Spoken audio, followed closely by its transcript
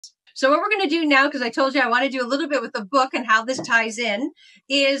So what we're going to do now, because I told you I want to do a little bit with the book and how this ties in,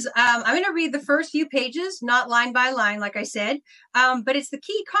 is I'm going to read the first few pages, not line by line, like I said, but it's the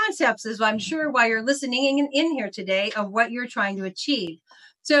key concepts, as I'm sure while you're listening in here today, of what you're trying to achieve.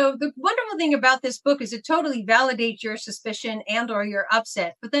 So the wonderful thing about this book is it totally validates your suspicion and or your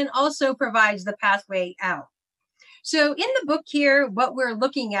upset, but then also provides the pathway out. So in the book here, what we're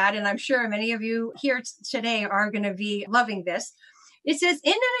looking at, and I'm sure many of you here today are going to be loving this, it says,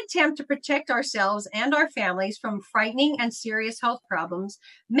 in an attempt to protect ourselves and our families from frightening and serious health problems,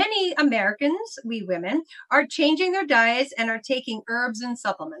 many Americans, we women, are changing their diets and are taking herbs and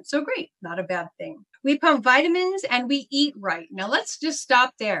supplements. So great, not a bad thing. We pump vitamins and we eat right. Now let's just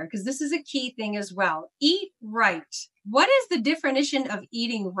stop there because this is a key thing as well. Eat right. What is the definition of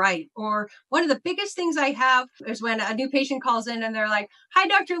eating right? Or one of the biggest things I have is when a new patient calls in and they're like, hi,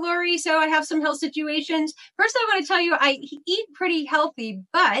 Dr. Lori. So I have some health situations. First, I want to tell you, I eat pretty healthy,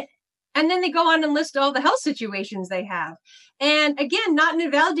 but, and then they go on and list all the health situations they have. And again, not in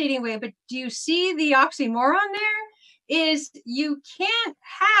a validating way, but do you see the oxymoron there? Is you can't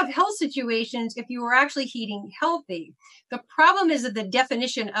have health situations if you are actually eating healthy. The problem is that the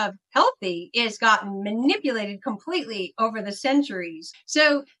definition of healthy is gotten manipulated completely over the centuries.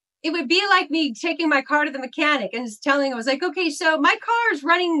 So it would be like me taking my car to the mechanic and telling him, I was like, okay, so my car is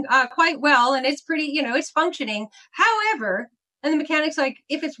running quite well and it's pretty, it's functioning. However, and the mechanic's like,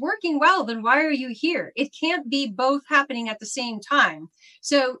 if it's working well, then why are you here? It can't be both happening at the same time.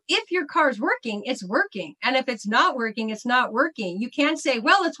 So if your car's working, it's working. And if it's not working, it's not working. You can't say,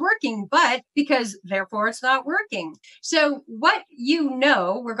 well, it's working, but because therefore it's not working. So what you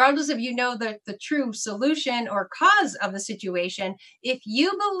know, regardless if you know the true solution or cause of the situation, if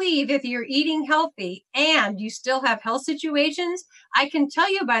you believe if you're eating healthy and you still have health situations, I can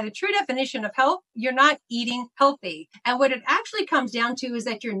tell you by the true definition of health, you're not eating healthy. And what it actually comes down to is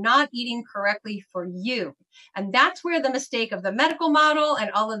that you're not eating correctly for you. And that's where the mistake of the medical model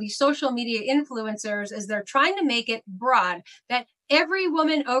and all of these social media influencers is they're trying to make it broad that every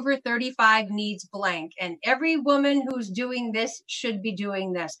woman over 35 needs blank. And every woman who's doing this should be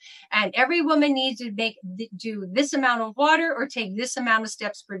doing this. And every woman needs to do this amount of water or take this amount of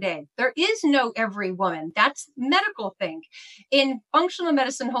steps per day. There is no every woman. That's medical thing. In functional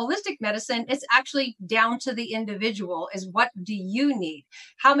medicine, holistic medicine, it's actually down to the individual is what do you need?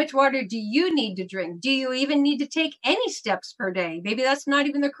 How much water do you need to drink? Do you even need to take any steps per day? Maybe that's not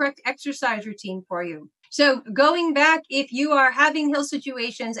even the correct exercise routine for you. So going back, if you are having health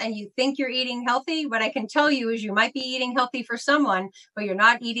situations and you think you're eating healthy, what I can tell you is you might be eating healthy for someone, but you're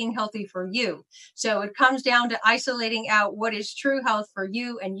not eating healthy for you. So it comes down to isolating out what is true health for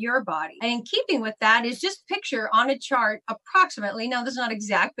you and your body. And in keeping with that is just picture on a chart approximately, now this is not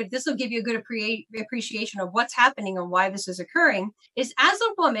exact, but this will give you a good appreciation of what's happening and why this is occurring, is as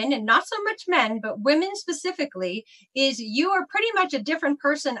a woman, and not so much men, but women specifically, is you are pretty much a different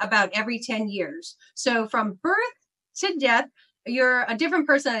person about every 10 years. So from birth to death, you're a different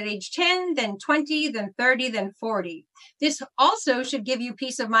person at age 10, then 20, then 30, then 40. This also should give you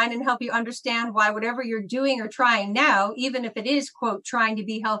peace of mind and help you understand why whatever you're doing or trying now, even if it is, quote, trying to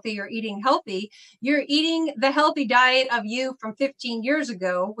be healthy or eating healthy, you're eating the healthy diet of you from 15 years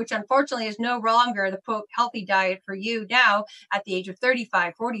ago, which unfortunately is no longer the, quote, healthy diet for you now at the age of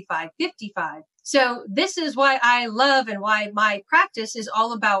 35, 45, 55. So this is why I love and why my practice is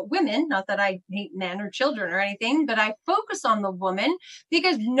all about women. Not that I hate men or children or anything, but I focus on the woman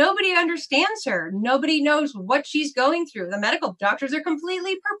because nobody understands her. Nobody knows what she's going through. The medical doctors are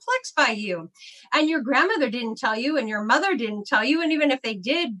completely perplexed by you. And your grandmother didn't tell you and your mother didn't tell you. And even if they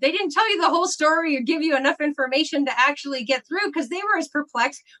did, they didn't tell you the whole story or give you enough information to actually get through because they were as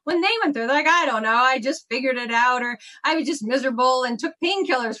perplexed when they went through. They're like, I don't know. I just figured it out, or I was just miserable and took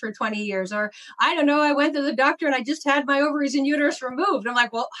painkillers for 20 years, or I don't know, I went to the doctor and I just had my ovaries and uterus removed. I'm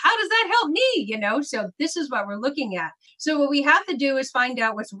like, well, how does that help me? So this is what we're looking at. So what we have to do is find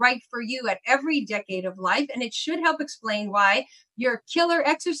out what's right for you at every decade of life. And it should help explain why your killer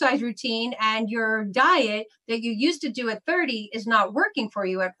exercise routine and your diet that you used to do at 30 is not working for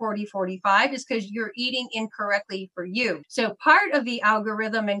you at 40, 45 is because you're eating incorrectly for you. So part of the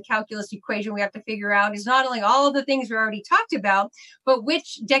algorithm and calculus equation we have to figure out is not only all the things we already talked about, but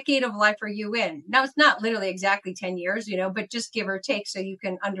which decade of life are you in? Now, it's not literally exactly 10 years, but just give or take so you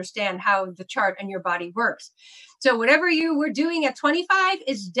can understand how the chart and your body works. So whatever you were doing at 25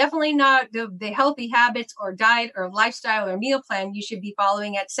 is definitely not the healthy habits or diet or lifestyle or meal plan when you should be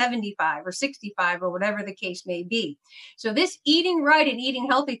following at 75 or 65 or whatever the case may be. So this eating right and eating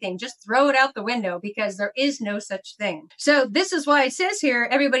healthy thing, just throw it out the window because there is no such thing. So this is why it says here,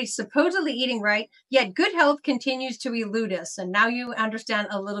 everybody's supposedly eating right, yet good health continues to elude us. And now you understand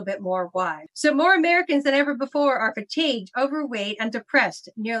a little bit more why. So more Americans than ever before are fatigued, overweight, and depressed.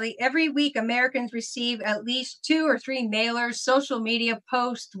 Nearly every week, Americans receive at least 2 or 3 mailers, social media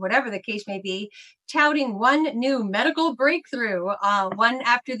posts, whatever the case may be, touting one new medical breakthrough, one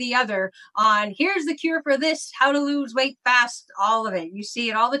after the other on here's the cure for this, how to lose weight fast, all of it. You see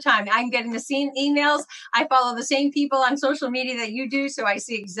it all the time. I'm getting the same emails. I follow the same people on social media that you do, so I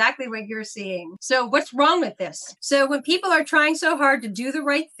see exactly what you're seeing. So what's wrong with this? So when people are trying so hard to do the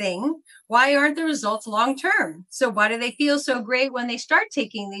right thing, why aren't the results long-term? So why do they feel so great when they start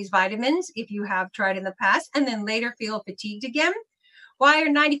taking these vitamins, if you have tried in the past, and then later feel fatigued again? Why are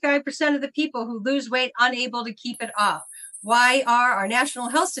 95% of the people who lose weight unable to keep it off? Why are our national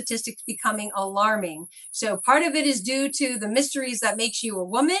health statistics becoming alarming? So part of it is due to the mysteries that makes you a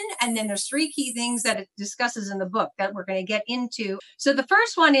woman. And then there's 3 key things that it discusses in the book that we're going to get into. So the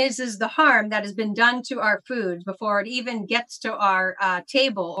first one is the harm that has been done to our foods before it even gets to our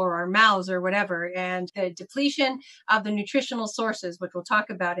table or our mouths or whatever, and the depletion of the nutritional sources, which we'll talk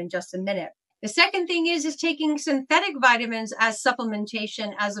about in just a minute. The second thing is taking synthetic vitamins as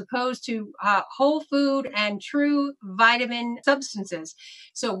supplementation as opposed to whole food and true vitamin substances.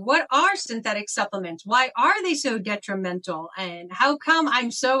 So what are synthetic supplements? Why are they so detrimental? And how come I'm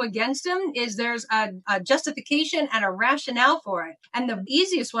so against them? Is there's a justification and a rationale for it. And the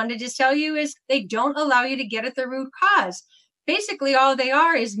easiest one to just tell you is they don't allow you to get at the root cause. Basically, all they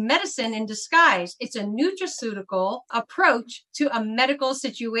are is medicine in disguise. It's a nutraceutical approach to a medical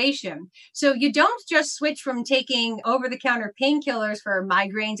situation. So you don't just switch from taking over-the-counter painkillers for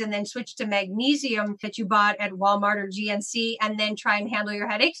migraines and then switch to magnesium that you bought at Walmart or GNC and then try and handle your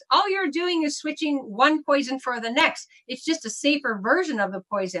headaches. All you're doing is switching one poison for the next. It's just a safer version of the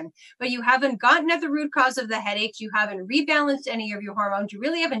poison. But you haven't gotten at the root cause of the headaches. You haven't rebalanced any of your hormones. You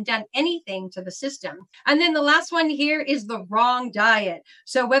really haven't done anything to the system. And then the last one here is the wrong diet.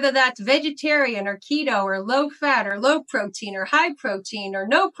 So whether that's vegetarian or keto or low fat or low protein or high protein or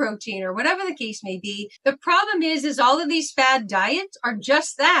no protein or whatever the case may be, the problem is all of these fad diets are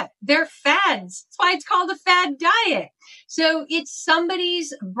just that. They're fads. That's why it's called a fad diet. So it's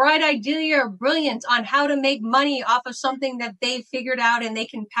somebody's bright idea or brilliance on how to make money off of something that they've figured out and they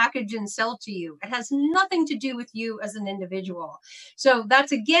can package and sell to you. It has nothing to do with you as an individual. So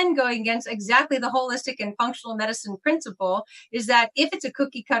that's again going against exactly the holistic and functional medicine principle, is that if it's a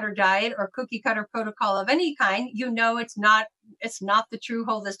cookie cutter diet or cookie cutter protocol of any kind, you know it's not the true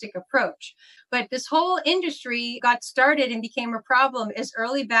holistic approach. But this whole industry got started and became a problem as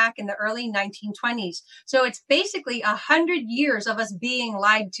early back in the early 1920s. So it's basically 100 years of us being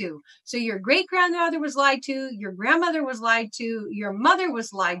lied to. So your great-grandmother was lied to, your grandmother was lied to, your mother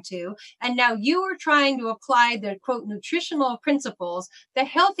was lied to, and now you are trying to apply the, quote, nutritional principles, the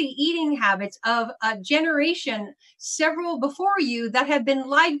healthy eating habits of a generation several before you that have been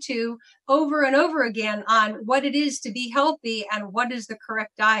lied to over and over again on what it is to be healthy and what is the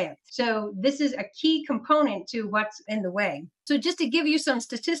correct diet. So this is a key component to what's in the way. So just to give you some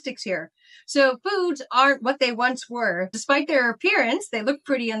statistics here. So foods aren't what they once were. Despite their appearance, they look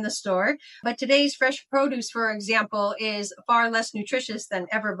pretty in the store. But today's fresh produce, for example, is far less nutritious than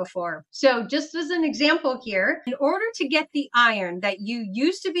ever before. So just as an example here, in order to get the iron that you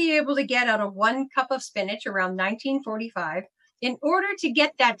used to be able to get out of 1 cup of spinach around 1945, in order to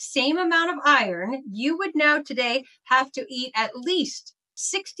get that same amount of iron, you would now today have to eat at least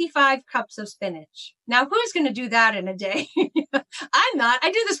 65 cups of spinach. Now, who's going to do that in a day? I'm not.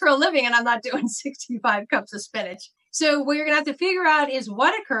 I do this for a living and I'm not doing 65 cups of spinach. So what you're going to have to figure out is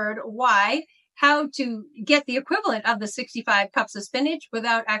what occurred, why, how to get the equivalent of the 65 cups of spinach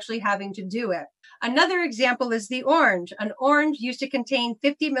without actually having to do it. Another example is the orange. An orange used to contain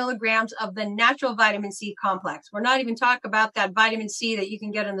 50 milligrams of the natural vitamin C complex. We're not even talking about that vitamin C that you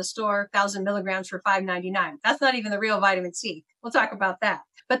can get in the store, 1,000 milligrams for $5.99. That's not even the real vitamin C. We'll talk about that.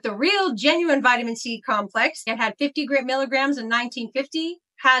 But the real genuine vitamin C complex, it had 50 milligrams in 1950.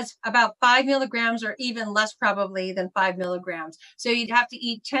 Has about 5 milligrams or even less probably than 5 milligrams. So you'd have to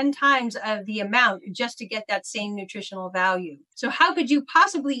eat 10 times of the amount just to get that same nutritional value. So how could you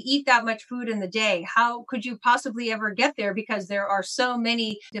possibly eat that much food in the day? How could you possibly ever get there? Because there are so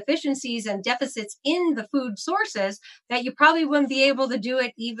many deficiencies and deficits in the food sources that you probably wouldn't be able to do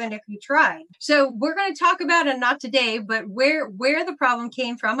it even if you tried. So we're going to talk about, and not today, but where the problem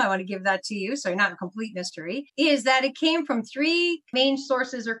came from, I want to give that to you so you're not a complete mystery, is that it came from 3 main sources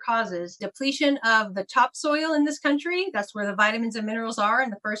sources or causes. Depletion of the topsoil in this country. That's where the vitamins and minerals are in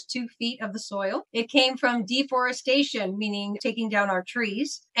the first 2 feet of the soil. It came from deforestation, meaning taking down our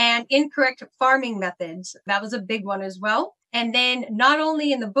trees, and incorrect farming methods. That was a big one as well. And then not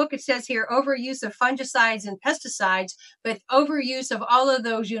only in the book, it says here, overuse of fungicides and pesticides, but overuse of all of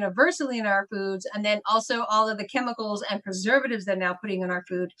those universally in our foods. And then also all of the chemicals and preservatives they're now putting in our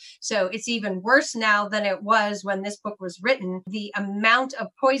food. So it's even worse now than it was when this book was written, the amount of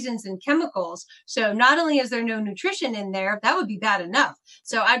poisons and chemicals. So not only is there no nutrition in there, that would be bad enough.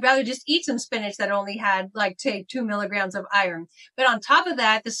 So I'd rather just eat some spinach that only had like, say, 2 milligrams of iron. But on top of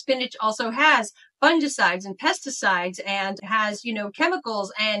that, the spinach also has fungicides and pesticides and has,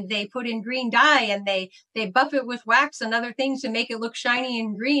 chemicals, and they put in green dye and they buff it with wax and other things to make it look shiny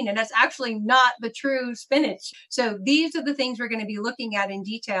and green. And that's actually not the true spinach. So these are the things we're going to be looking at in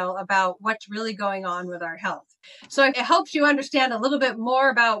detail about what's really going on with our health. So it helps you understand a little bit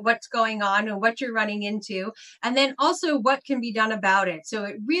more about what's going on and what you're running into, and then also what can be done about it. So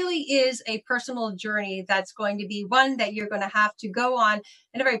it really is a personal journey that's going to be one that you're going to have to go on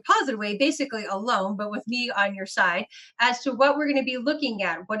in a very positive way, basically alone, but with me on your side, as to what we're going to be looking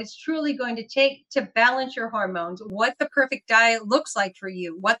at, what it's truly going to take to balance your hormones, what the perfect diet looks like for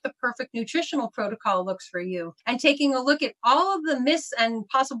you, what the perfect nutritional protocol looks for you, and taking a look at all of the myths and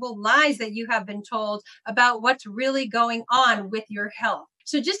possible lies that you have been told about what's really going on with your health.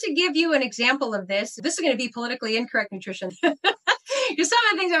 So just to give you an example of this is going to be politically incorrect nutrition. Because some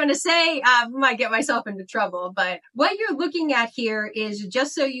of the things I'm going to say might get myself into trouble. But what you're looking at here is,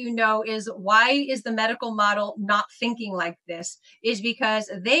 just so you know, is why is the medical model not thinking like this? Is because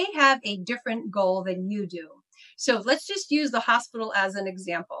they have a different goal than you do. So let's just use the hospital as an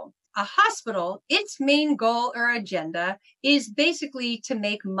example. A hospital, its main goal or agenda is basically to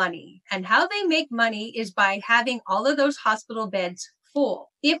make money. And how they make money is by having all of those hospital beds full.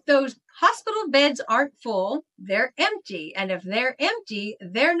 If those hospital beds aren't full, they're empty. And if they're empty,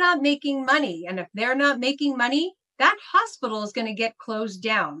 they're not making money. And if they're not making money, that hospital is going to get closed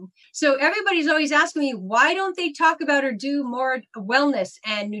down. So everybody's always asking me, why don't they talk about or do more wellness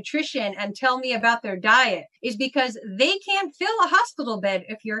and nutrition and tell me about their diet? Is because they can't fill a hospital bed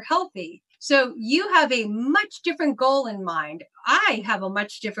if you're healthy. So you have a much different goal in mind. I have a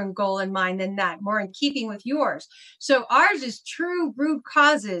much different goal in mind than that, more in keeping with yours. So ours is true root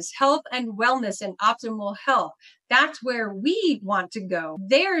causes, health and wellness and optimal health. That's where we want to go.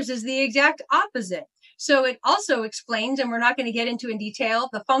 Theirs is the exact opposite. So it also explains, and we're not going to get into in detail,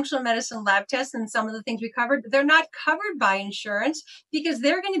 the functional medicine lab tests and some of the things we covered. They're not covered by insurance because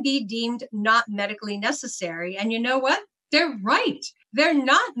they're going to be deemed not medically necessary. And you know what? They're right. They're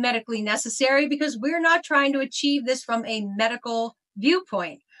not medically necessary because we're not trying to achieve this from a medical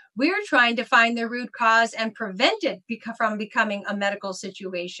viewpoint. We're trying to find the root cause and prevent it from becoming a medical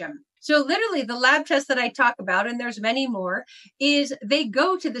situation. So literally the lab tests that I talk about, and there's many more, is they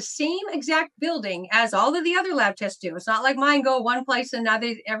go to the same exact building as all of the other lab tests do. It's not like mine go one place and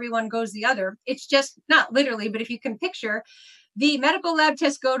everyone goes the other. It's just not literally, but if you can picture, the medical lab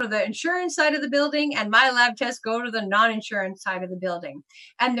tests go to the insurance side of the building and my lab tests go to the non-insurance side of the building.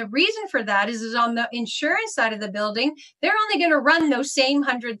 And the reason for that is on the insurance side of the building, they're only going to run those same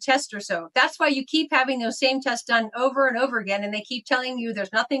 100 tests or so. That's why you keep having those same tests done over and over again. And they keep telling you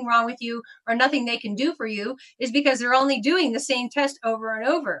there's nothing wrong with you or nothing they can do for you, is because they're only doing the same test over and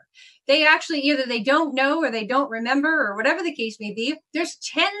over. They actually, either they don't know or they don't remember or whatever the case may be. There's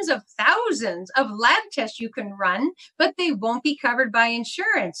tens of thousands of lab tests you can run, but they won't be covered by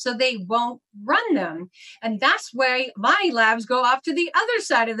insurance. So they won't run them. And that's why my labs go off to the other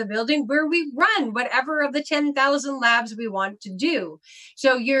side of the building where we run whatever of the 10,000 labs we want to do.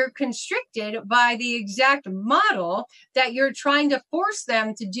 So you're constricted by the exact model that you're trying to force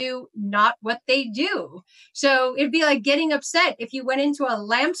them to do not what they do. So it'd be like getting upset if you went into a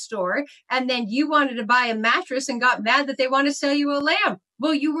lamp store and then you wanted to buy a mattress and got mad that they want to sell you a lamp.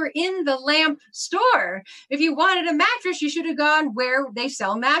 Well, you were in the lamp store. If you wanted a mattress, you should have gone where they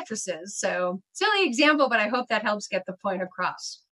sell mattresses. So silly example, but I hope that helps get the point across.